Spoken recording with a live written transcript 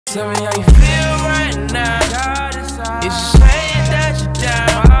Tell me how you feel right now. It's a shame that you're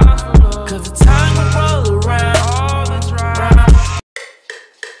down, 'cause the time will roll around. All the drama.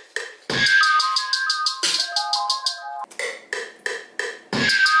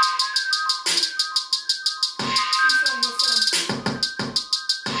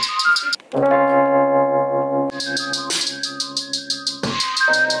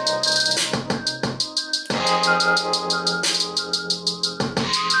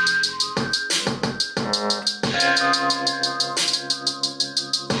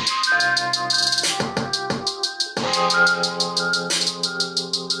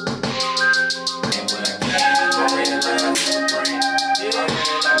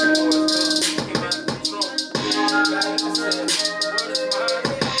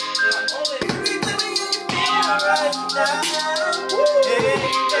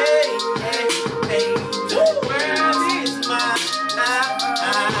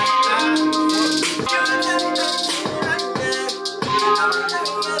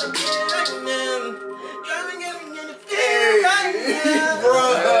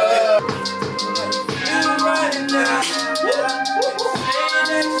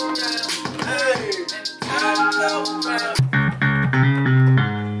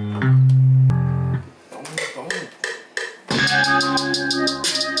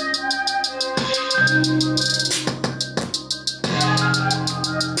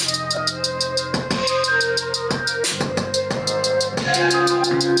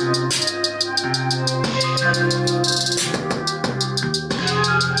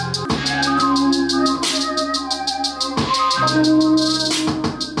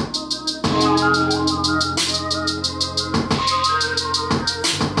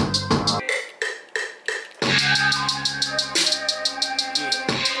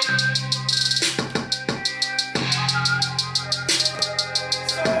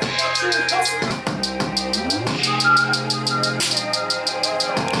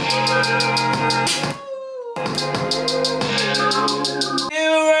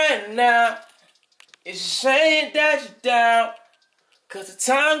 It's a shame that you're down, 'cause the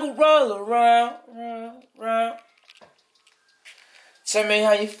time will roll around, round. Tell me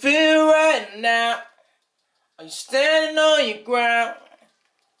how you feel right now. Are you standing on your ground,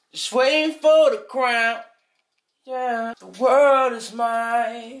 just waiting for the crown? Yeah, the world is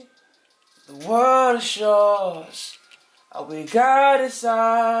mine, the world is yours. All we got is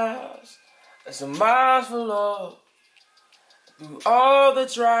ours. It's a miles for love. Through all the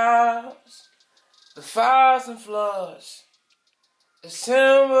droughts, the fires and floods, the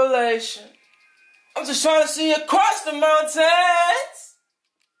simulation. I'm just trying to see across the mountains.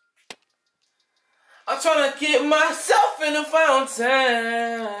 I'm trying to get myself in the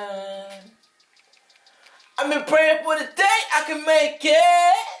fountain. I've been praying for the day I can make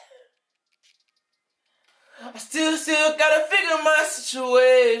it. I still gotta figure my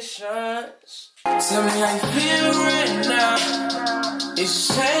situations. Tell me how you feel right now. It's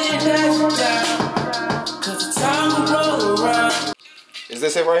a shame that you're down, 'cause the time will roll around. Is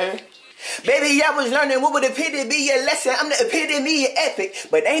this it right here? Baby, I was learning what would appear to be a lesson. I'm the epitome of epic,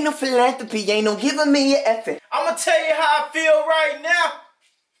 but ain't no philanthropy, ain't no giving me an effort. I'ma tell you how I feel right now.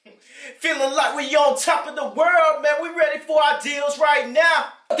 Feeling like we on top of the world, man. We ready for our deals right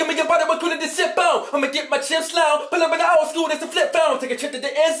now. Give me your body, we're cool to sip on. I'ma get my chips loud. Pull up in the old school, that's the flip phone. Take a trip to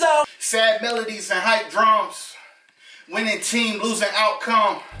the end zone. Sad melodies and hype drums. Winning team, losing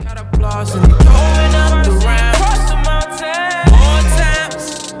outcome. Got applause and going up the round. Cross the mountain. More times.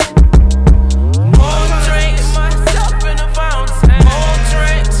 More drinks. Myself in the fountain. More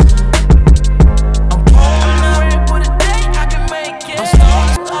drinks. I'm pouring up for the day I can make it. I'm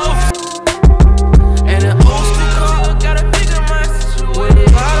starting off. And an old school car, gotta figure my situation. With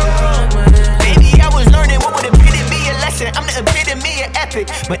a lot of romance. Baby, I was learning what would appear to be a lesson. I'm the epitome of epic,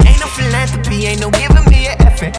 but ain't no philanthropy, ain't no giving me an